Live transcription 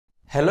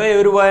Hello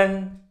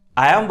everyone,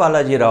 I am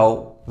Balaji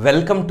Rao.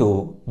 Welcome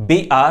to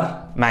BR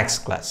Max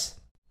class.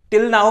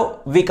 Till now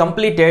we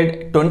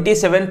completed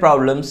 27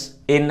 problems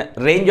in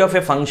range of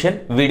a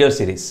function video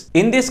series.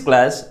 In this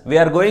class we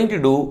are going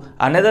to do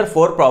another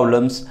 4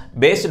 problems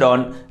based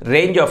on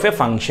range of a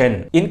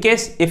function. In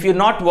case if you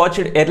not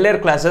watched earlier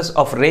classes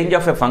of range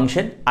of a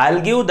function, I'll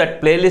give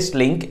that playlist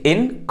link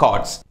in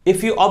cards.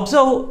 If you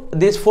observe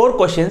these 4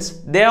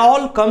 questions, they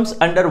all comes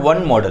under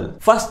one model.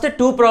 First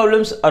 2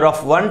 problems are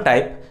of one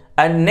type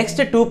and next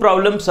 2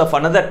 problems of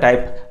another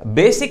type.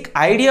 Basic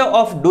idea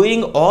of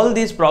doing all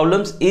these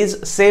problems is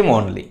same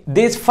only.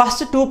 These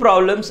first 2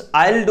 problems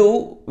I'll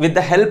do with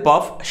the help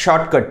of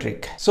shortcut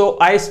trick. So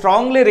I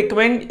strongly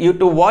recommend you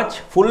to watch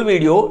full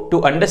video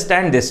to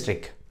understand this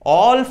trick.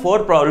 All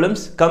 4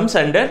 problems comes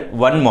under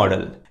one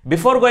model.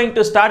 Before going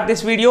to start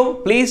this video,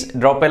 please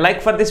drop a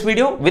like for this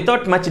video.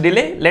 Without much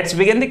delay, let's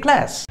begin the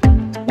class.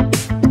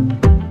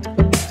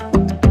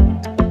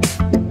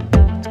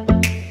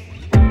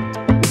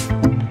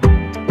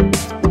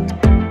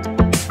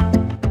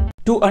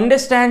 To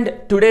understand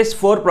today's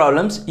 4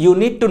 problems, you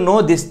need to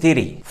know this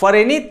theory. For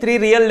any 3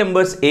 real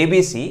numbers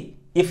ABC,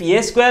 if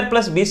a square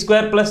plus b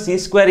square plus c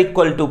square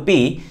equal to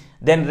p,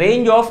 then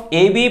range of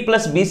AB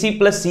plus BC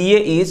plus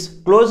CA is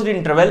closed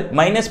interval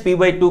minus p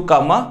by 2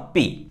 comma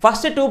p.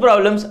 First 2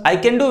 problems I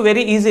can do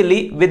very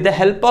easily with the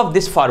help of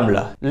this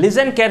formula.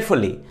 Listen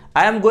carefully.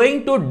 I am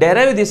going to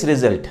derive this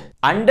result.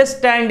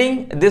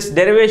 Understanding this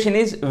derivation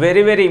is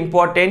very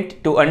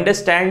important to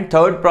understand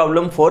third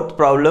problem, fourth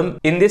problem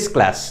in this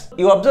class.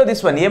 You observe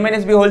this one, a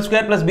minus b whole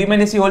square plus b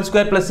minus c whole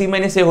square plus c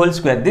minus a whole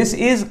square. This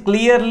is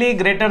clearly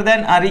greater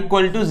than or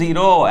equal to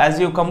 0. As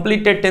you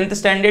completed 10th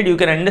standard, you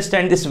can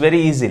understand this very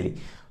easily.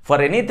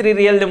 For any 3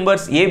 real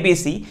numbers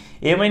ABC,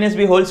 a minus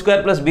b whole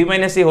square plus b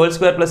minus a whole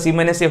square plus c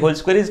minus a whole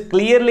square is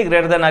clearly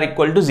greater than or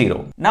equal to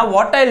 0. Now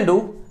what I'll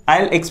do,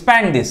 I'll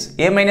expand this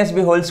a minus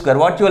b whole square.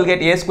 What you will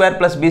get, a square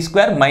plus b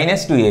square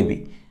minus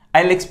 2ab.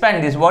 I'll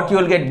expand this. What you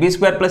will get, b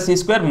square plus c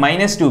square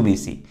minus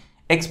 2bc.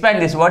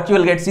 Expand this. What you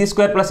will get, c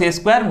square plus a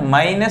square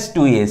minus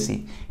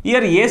 2ac.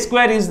 Here a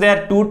square is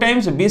there 2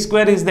 times, b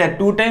square is there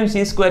 2 times,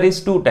 c square is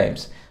 2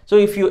 times. So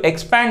if you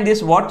expand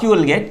this, what you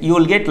will get? You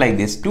will get like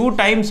this, 2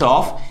 times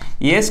of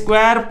a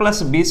square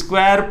plus b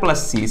square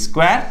plus c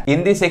square.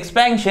 In this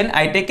expansion,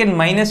 I taken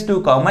minus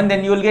 2 common,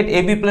 then you will get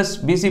ab plus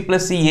bc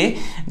plus ca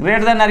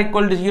greater than or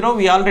equal to 0.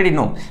 We already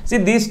know. See,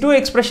 these 2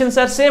 expressions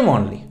are same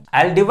only.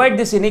 I'll divide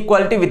this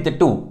inequality with the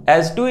 2.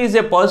 As 2 is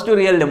a positive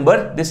real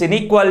number, this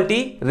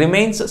inequality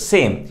remains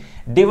same.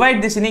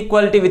 Divide this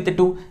inequality with the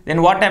 2,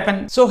 then what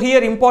happens? So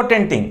here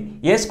important thing,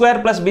 a square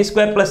plus b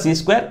square plus c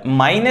square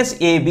minus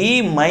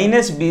ab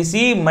minus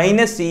bc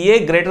minus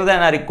ca greater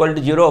than or equal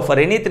to 0. For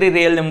any 3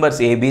 real numbers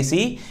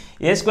ABC,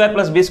 a square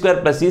plus b square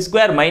plus c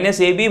square minus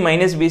ab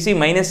minus bc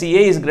minus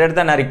ca is greater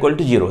than or equal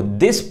to 0.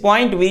 This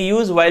point we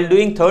use while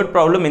doing third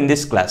problem in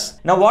this class.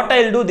 Now what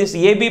I'll do, this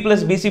ab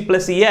plus bc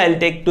plus ca I'll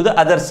take to the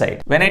other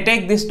side. When I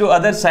take this to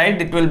other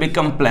side, it will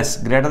become plus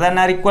greater than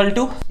or equal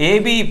to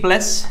ab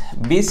plus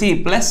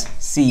bc plus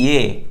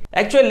ca.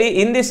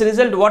 Actually, in this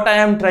result, what I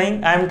am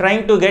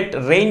trying to get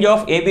range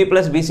of AB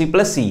plus BC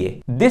plus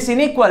CA. This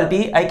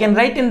inequality I can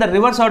write in the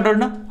reverse order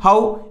now.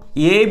 How?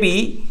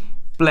 AB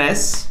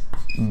plus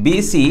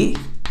BC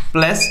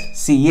plus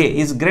CA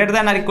is greater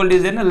than or equal to,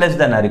 is less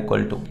than or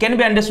equal to. Can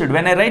be understood.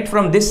 When I write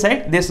from this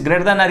side, this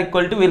greater than or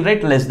equal to, will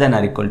write less than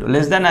or equal to.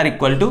 Less than or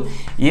equal to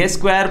a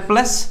square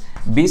plus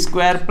b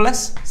square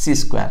plus c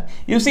square.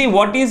 You see,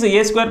 what is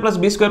a square plus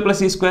b square plus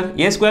c square?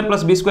 A square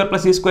plus b square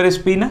plus c square is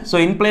p. So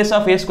in place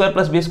of a square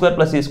plus b square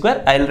plus c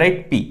square, I'll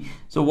write p.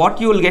 So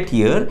what you will get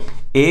here,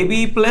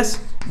 ab plus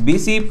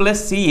bc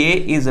plus ca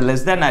is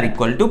less than or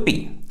equal to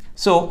p.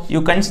 So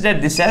you consider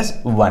this as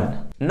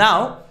 1.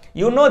 Now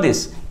you know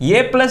this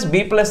a plus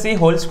b plus c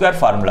whole square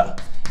formula.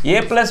 A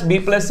plus b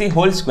plus c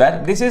whole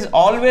square, this is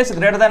always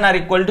greater than or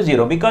equal to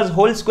 0 because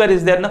whole square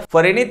is there. Now,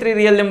 for any 3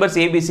 real numbers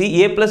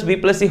ABC, a plus b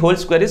plus c whole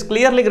square is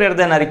clearly greater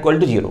than or equal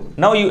to 0.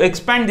 Now you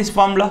expand this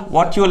formula,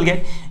 what you will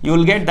get? You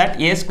will get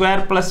that a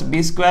square plus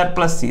b square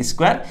plus c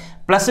square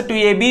plus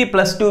 2ab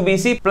plus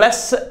 2bc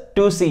plus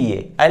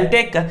 2ca. I'll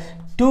take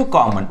 2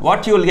 common.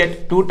 What you will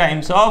get? 2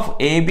 times of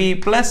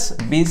ab plus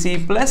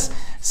bc plus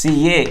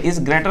ca is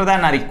greater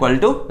than or equal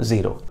to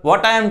 0.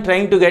 What I am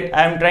trying to get?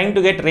 I am trying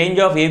to get range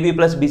of ab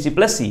plus bc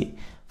plus ca.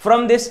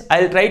 From this,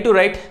 I'll try to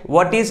write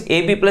what is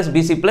ab plus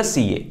bc plus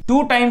ca.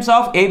 2 times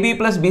of ab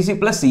plus bc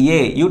plus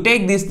ca. You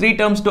take these 3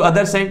 terms to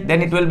other side,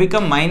 then it will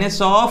become minus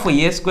of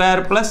a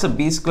square plus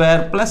b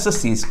square plus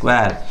c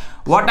square.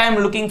 What I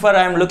am looking for?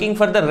 I am looking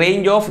for the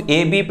range of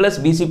AB plus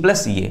BC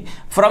plus CA.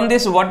 From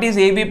this, what is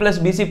AB plus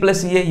BC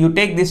plus CA? You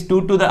take this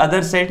 2 to the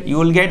other side, you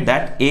will get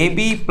that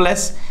AB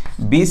plus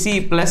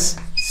BC plus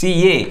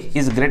CA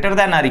is greater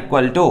than or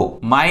equal to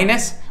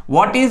minus,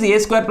 what is a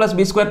square plus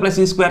b square plus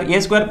c square?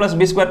 A square plus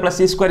b square plus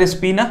c square is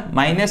p na,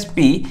 minus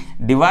p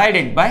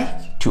divided by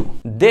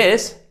 2.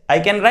 This I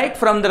can write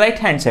from the right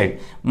hand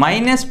side,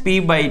 minus p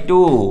by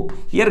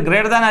 2. Here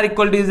greater than or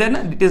equal to is there,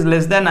 it is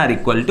less than or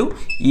equal to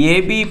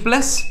AB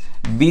plus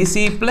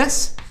BC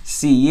plus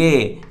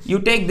CA. You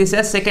take this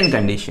as second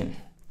condition.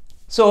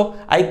 So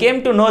I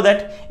came to know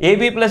that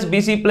AB plus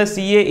BC plus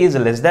CA is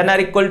less than or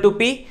equal to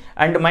P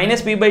and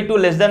minus P by 2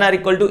 less than or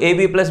equal to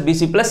AB plus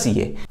BC plus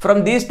CA.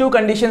 From these two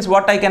conditions,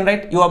 what I can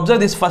write? You observe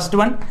this first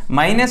one,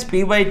 minus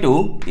P by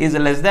 2 is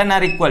less than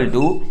or equal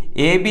to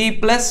AB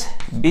plus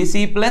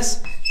BC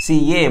plus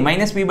CA.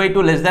 Minus P by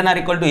 2 less than or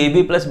equal to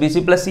AB plus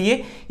BC plus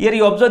CA. Here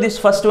you observe this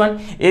first one,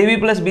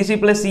 AB plus BC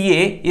plus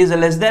CA is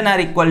less than or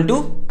equal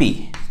to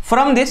P.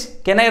 From this,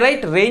 can I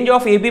write range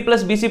of AB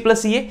plus BC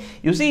plus CA?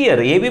 You see here,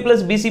 AB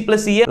plus BC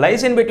plus CA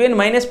lies in between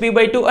minus P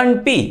by 2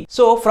 and P.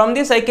 So from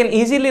this, I can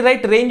easily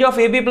write range of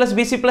AB plus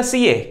BC plus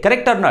CA.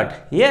 Correct or not?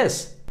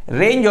 Yes.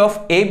 Range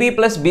of AB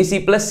plus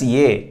BC plus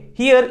CA.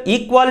 Here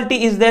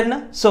equality is there,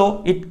 na?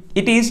 So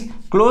it is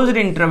closed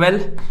interval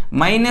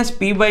minus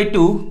P by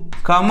 2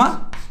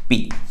 comma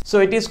P. So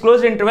it is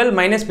closed interval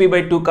minus P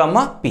by 2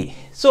 comma P.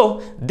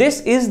 So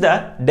this is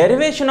the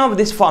derivation of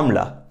this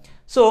formula.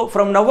 So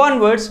from now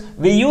onwards,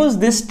 we use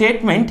this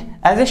statement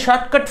as a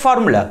shortcut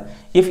formula.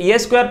 If A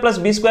square plus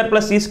B square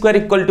plus C square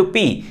equal to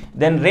P,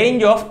 then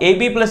range of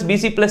AB plus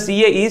BC plus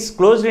CA is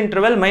closed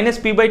interval minus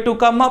P by 2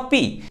 comma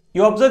P.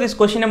 You observe this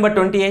question number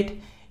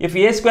 28. If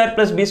A square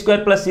plus B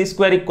square plus C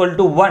square equal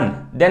to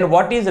 1, then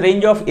what is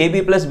range of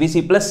AB plus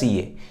BC plus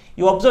CA?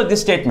 You observe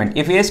this statement.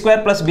 If A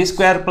square plus B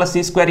square plus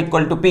C square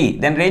equal to P,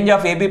 then range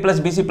of AB plus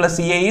BC plus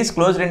CA is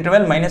closed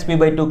interval minus P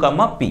by 2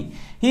 comma P.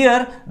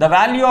 Here the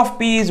value of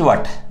P is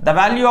what? The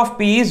value of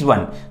P is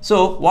 1.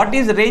 So what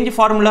is range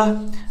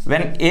formula?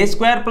 When A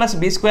square plus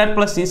B square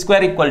plus C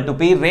square equal to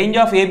P, range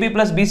of AB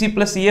plus BC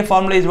plus CA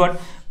formula is what?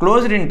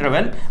 Closed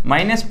interval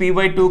minus P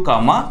by 2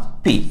 comma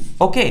P.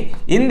 Okay.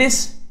 In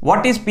this,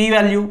 what is P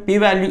value? P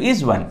value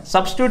is 1.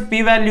 Substitute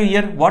P value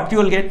here. What you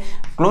will get?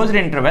 Closed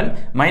interval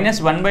minus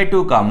 1 by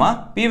 2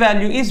 comma P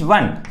value is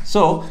 1.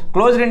 So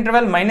closed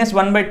interval minus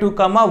 1 by 2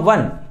 comma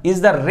 1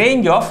 is the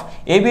range of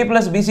AB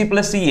plus BC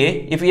plus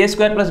CA if A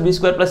square plus B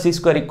square plus C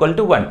square equal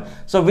to 1.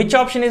 So which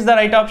option is the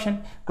right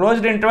option?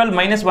 Closed interval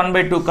minus 1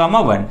 by 2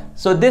 comma 1.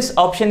 So this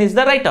option is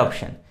the right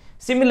option.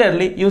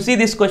 Similarly, you see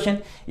this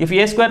question, if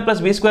A square plus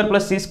B square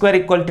plus C square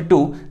equal to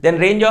 2, then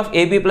range of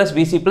AB plus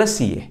BC plus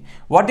CA.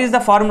 What is the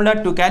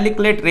formula to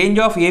calculate range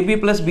of AB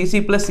plus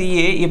BC plus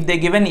CA if they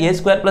given A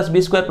square plus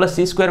B square plus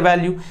C square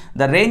value?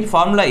 The range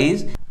formula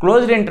is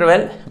closed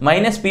interval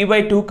minus P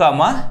by 2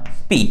 comma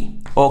P.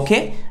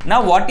 Okay.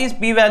 Now what is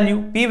P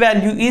value? P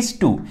value is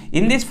 2.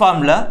 In this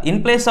formula,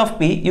 in place of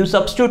P, you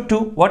substitute 2.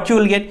 What you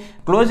will get?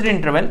 Closed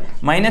interval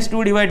minus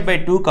 2 divided by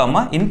 2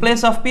 comma. In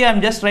place of P, I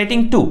am just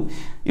writing 2.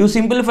 You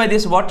simplify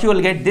this, what you will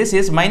get? This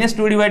is minus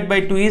 2 divided by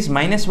 2 is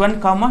minus 1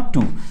 comma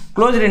 2.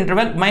 Closed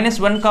interval minus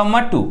 1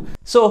 comma 2.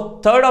 So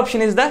third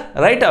option is the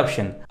right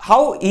option.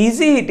 How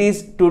easy it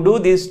is to do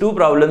these two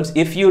problems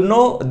if you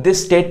know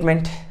this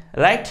statement.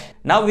 Right?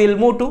 Now we will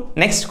move to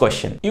next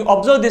question. You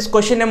observe this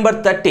question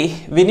number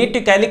 30. We need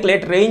to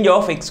calculate range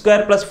of x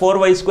square plus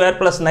 4y square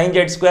plus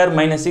 9z square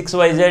minus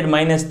 6yz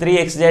minus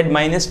 3xz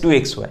minus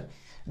 2xy.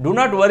 Do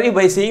not worry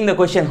by seeing the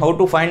question how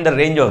to find the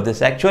range of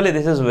this. Actually,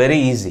 this is very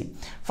easy.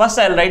 First,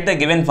 I will write the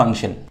given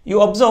function.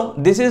 You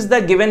observe this is the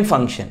given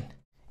function.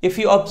 If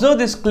you observe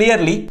this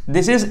clearly,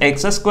 this is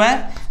x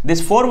square,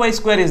 this 4y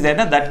square is there,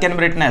 that can be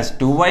written as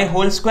 2y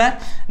whole square,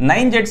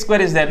 9z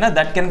square is there,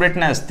 that can be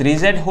written as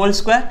 3z whole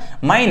square,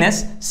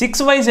 minus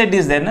 6yz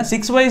is there,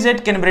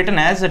 6yz can be written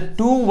as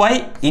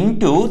 2y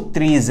into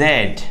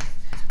 3z.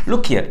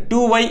 Look here,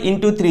 2y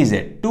into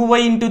 3z.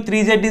 2y into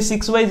 3z is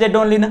 6yz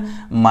only,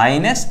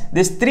 minus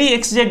this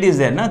 3xz is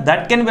there,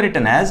 that can be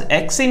written as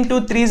x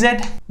into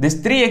 3z. This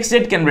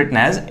 3xz can be written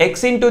as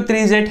x into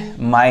 3z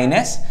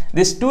minus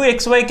this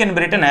 2xy can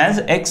be written as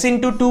x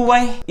into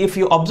 2y. If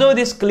you observe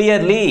this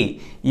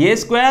clearly, a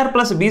square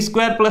plus b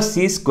square plus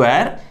c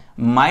square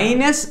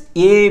minus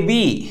ab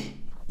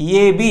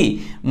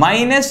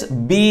minus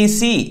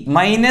bc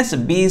minus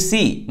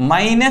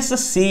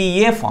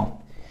ca form.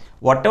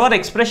 Whatever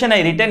expression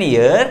I written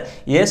here,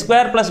 a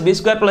square plus b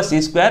square plus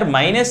c square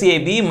minus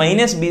ab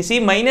minus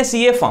bc minus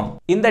ca form.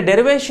 In the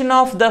derivation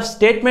of the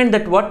statement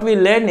that what we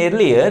learned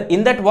earlier,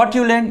 in that what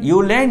you learned?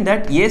 You learned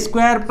that a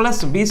square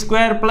plus b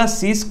square plus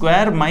c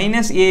square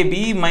minus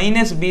ab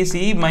minus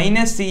bc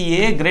minus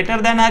ca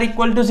greater than or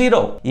equal to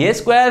 0. A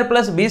square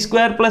plus b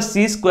square plus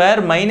c square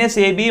minus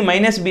ab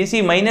minus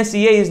bc minus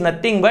ca is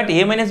nothing but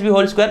a minus b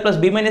whole square plus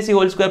b minus c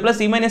whole square plus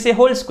c minus a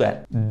whole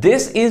square.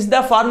 This is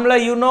the formula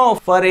you know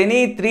for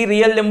any three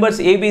real numbers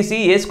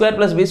ABC, a square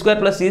plus b square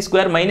plus c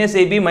square minus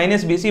ab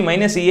minus bc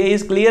minus ca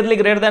is clearly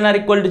greater than or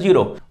equal to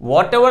 0.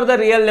 Whatever the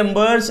real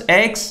numbers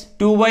x,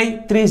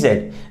 2y,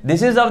 3z,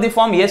 this is of the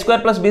form a square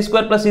plus b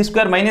square plus c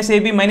square minus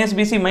ab minus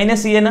bc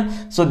minus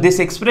ca. So this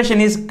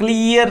expression is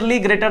clearly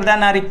greater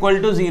than or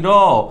equal to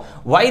 0.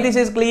 Why this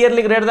is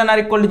clearly greater than or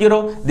equal to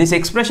 0? This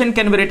expression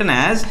can be written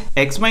as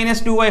x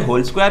minus 2y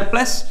whole square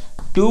plus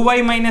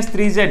 2y minus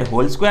 3z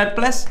whole square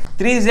plus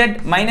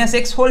 3z minus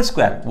x whole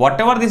square.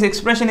 Whatever this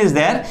expression is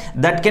there,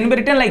 that can be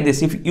written like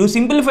this. If you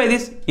simplify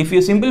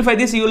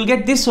this, you will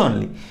get this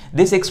only.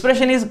 This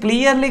expression is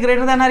clearly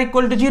greater than or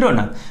equal to 0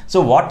 now.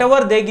 So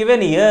whatever they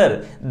given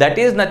here, that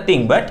is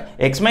nothing but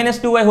x minus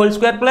 2y whole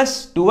square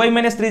plus 2y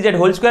minus 3z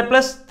whole square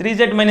plus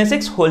 3z minus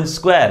x whole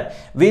square.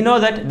 We know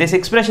that this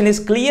expression is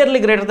clearly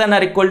greater than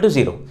or equal to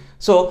 0.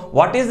 So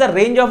what is the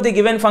range of the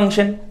given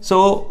function?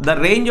 So the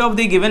range of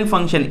the given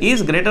function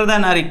is greater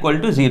than or equal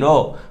to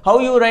 0. How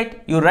you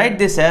write? You write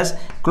this as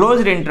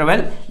closed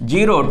interval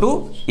 0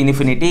 to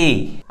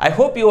infinity. I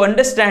hope you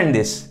understand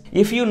this.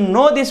 If you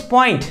know this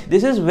point,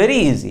 this is very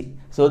easy.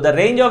 So the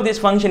range of this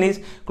function is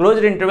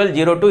closed interval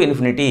 0 to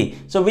infinity.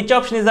 So which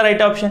option is the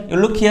right option? You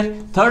look here.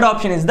 Third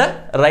option is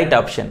the right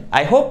option.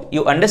 I hope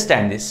you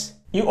understand this.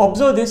 You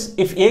observe this,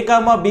 if a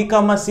comma b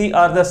comma c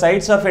are the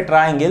sides of a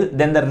triangle,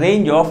 then the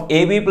range of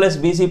ab plus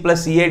bc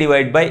plus ca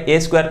divided by a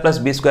square plus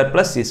b square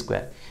plus c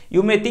square.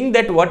 You may think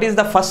that what is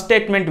the first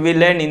statement we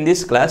learned in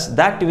this class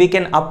that we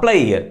can apply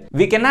here.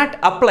 We cannot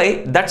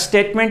apply that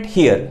statement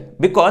here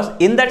because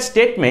in that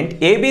statement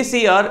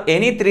ABC are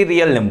any three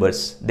real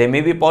numbers. They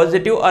may be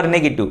positive or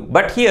negative.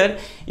 But here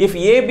if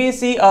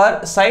ABC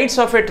are sides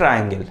of a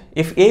triangle,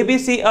 if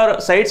ABC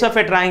are sides of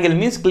a triangle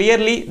means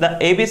clearly the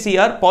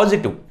ABC are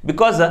positive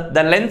because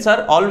the lengths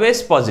are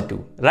always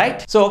positive,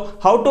 right? So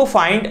how to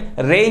find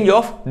range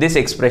of this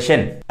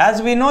expression?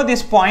 As we know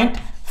this point,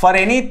 for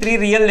any three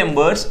real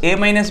numbers, a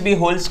minus b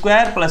whole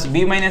square plus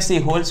b minus c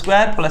whole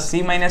square plus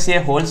c minus a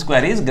whole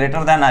square is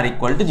greater than or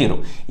equal to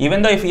 0.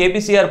 Even though if a, b,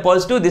 c are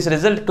positive, this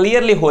result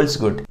clearly holds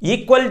good.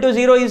 Equal to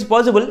 0 is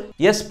possible.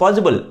 Yes,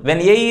 possible. When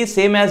a is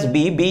same as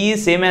b, b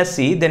is same as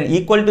c, then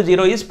equal to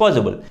 0 is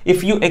possible.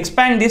 If you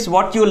expand this,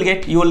 what you will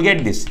get? You will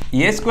get this.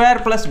 A square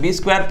plus b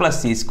square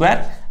plus c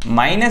square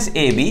minus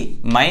ab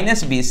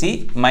minus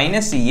bc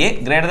minus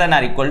ca greater than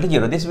or equal to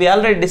 0. This we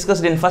already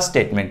discussed in first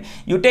statement.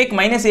 You take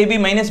minus ab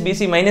minus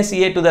bc minus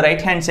ca to the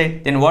right hand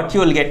side, then what you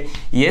will get?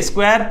 A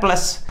square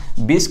plus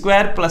b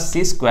square plus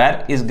c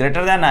square is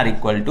greater than or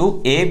equal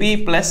to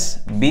ab plus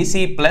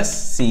bc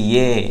plus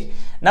ca.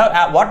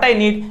 Now what I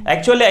need?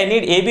 Actually I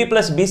need ab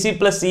plus bc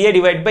plus ca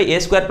divided by a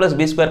square plus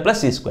b square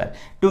plus c square.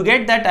 To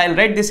get that, I will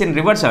write this in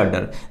reverse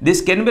order. This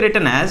can be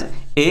written as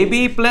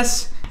ab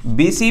plus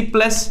bc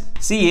plus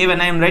ca. When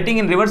I am writing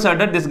in reverse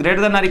order, this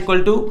greater than or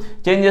equal to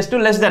changes to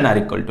less than or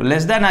equal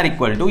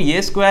to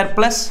a square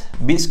plus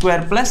b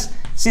square plus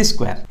c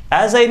square.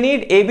 As I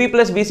need ab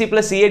plus bc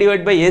plus ca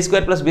divided by a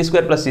square plus b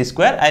square plus c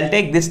square, I will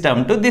take this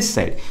term to this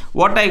side.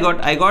 What I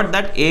got? I got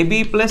that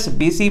ab plus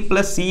bc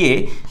plus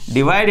ca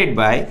divided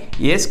by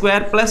a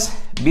square plus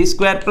b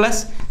square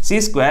plus c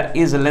square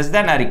is less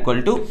than or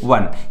equal to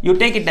 1. You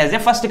take it as a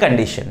first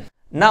condition.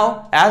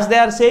 Now, as they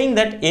are saying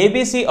that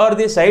ABC are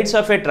the sides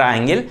of a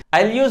triangle,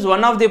 I'll use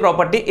one of the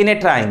property in a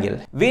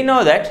triangle. We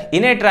know that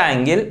in a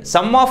triangle,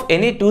 sum of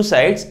any two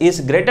sides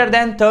is greater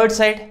than third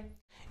side.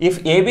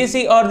 If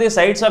ABC are the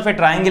sides of a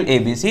triangle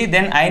ABC,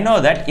 then I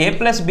know that a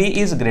plus b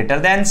is greater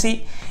than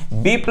c,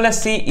 b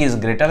plus c is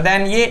greater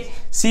than a,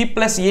 c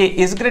plus a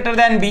is greater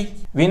than b.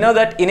 We know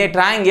that in a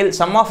triangle,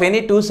 sum of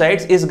any two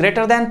sides is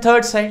greater than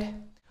third side.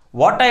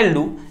 What I'll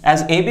do,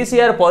 as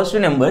ABC are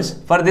positive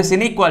numbers, for this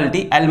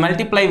inequality I'll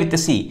multiply with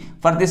C.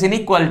 For this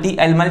inequality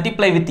I'll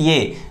multiply with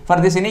A.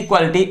 For this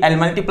inequality I'll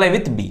multiply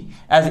with B.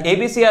 As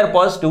ABC are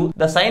positive,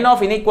 the sign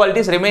of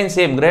inequalities remains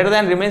same. Greater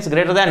than remains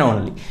greater than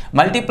only.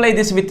 Multiply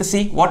this with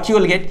C. What you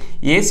will get?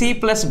 AC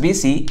plus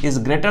BC is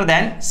greater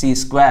than C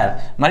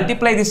square.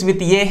 Multiply this with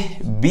A.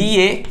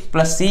 BA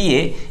plus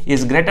CA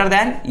is greater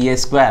than A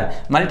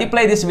square.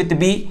 Multiply this with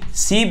B.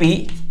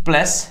 CB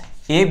plus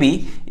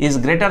AB is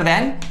greater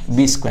than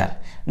B square.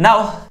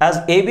 Now, as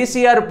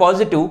ABC are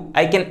positive,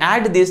 I can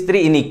add these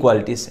three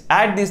inequalities.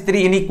 Add these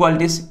three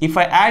inequalities. If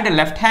I add a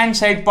left hand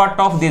side part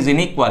of these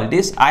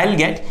inequalities, I'll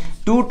get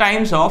 2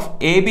 times of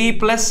AB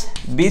plus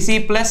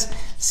BC plus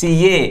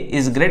CA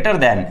is greater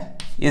than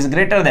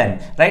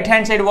right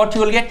hand side. What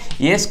you will get?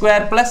 A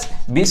square plus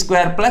B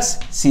square plus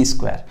C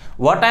square.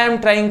 What I am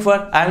trying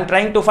for? I am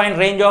trying to find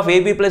range of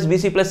AB plus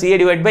BC plus CA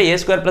divided by A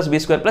square plus B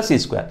square plus C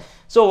square.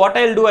 So what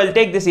I will do, I will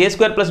take this A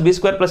square plus B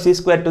square plus C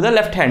square to the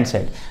left hand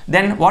side.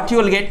 Then what you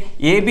will get?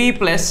 AB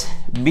plus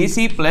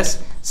BC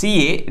plus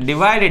CA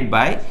divided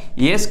by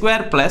A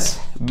square plus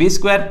B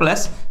square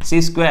plus C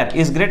square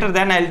is greater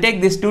than, I will take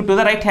this 2 to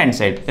the right hand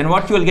side. Then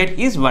what you will get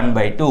is 1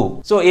 by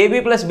 2. So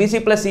AB plus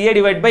BC plus CA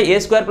divided by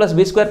A square plus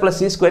B square plus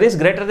C square is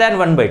greater than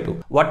 1 by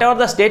 2. Whatever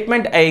the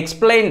statement I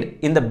explained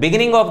in the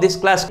beginning of this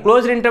class,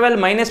 closed interval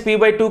minus p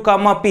by 2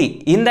 comma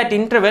p. In that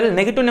interval,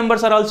 negative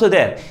numbers are also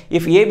there.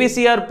 If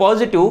ABC are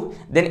positive,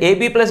 then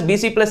AB plus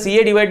BC plus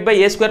CA divided by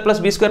A square plus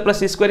B square plus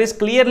C square is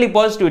clearly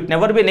positive. It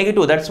never be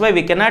negative. That's why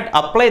we cannot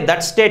apply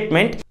that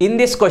statement in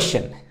this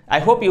question. I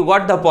hope you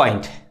got the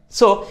point.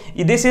 So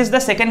this is the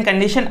second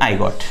condition I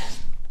got.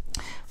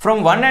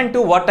 From 1 and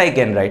 2, what I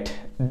can write?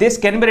 This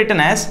can be written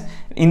as,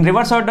 in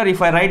reverse order,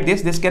 if I write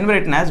this can be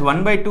written as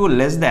 1 by 2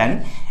 less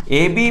than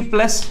AB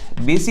plus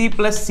BC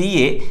plus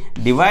CA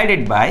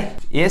divided by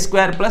A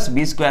square plus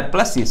B square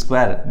plus C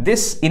square.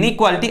 This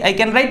inequality I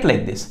can write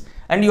like this.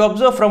 And you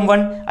observe from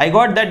 1, I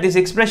got that this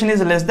expression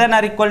is less than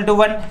or equal to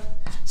 1.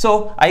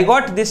 So I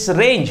got this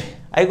range.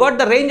 I got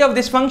the range of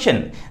this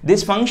function.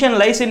 This function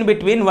lies in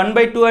between 1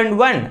 by 2 and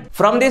 1.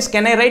 From this,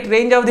 can I write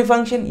range of the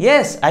function?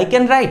 Yes, I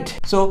can write.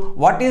 So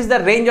what is the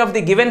range of the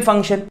given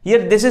function?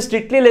 Here this is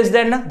strictly less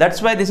than.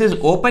 That's why this is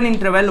open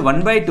interval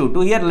 1 by 2.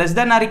 To here less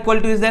than or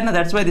equal to is there.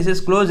 That's why this is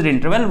closed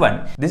interval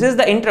 1. This is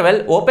the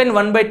interval open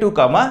 1 by 2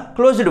 comma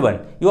closed 1.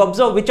 You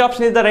observe which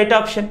option is the right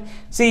option.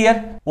 See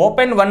here,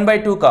 open 1 by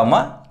 2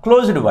 comma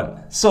closed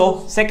 1.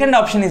 So second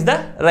option is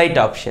the right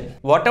option.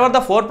 Whatever the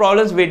 4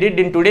 problems we did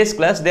in today's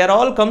class, they are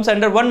all comes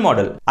under one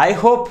model. I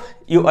hope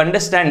you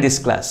understand this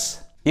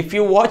class. If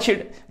you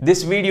watched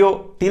this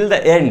video till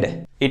the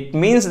end, it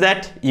means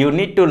that you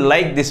need to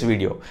like this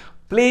video.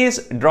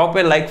 Please drop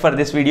a like for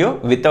this video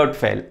without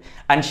fail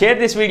and share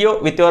this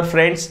video with your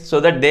friends so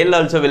that they'll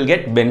also will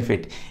get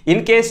benefit.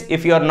 In case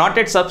if you are not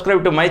yet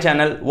subscribed to my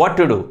channel, what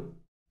to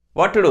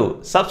do?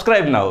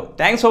 Subscribe now.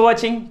 Thanks for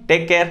watching.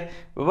 Take care.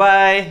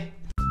 Bye.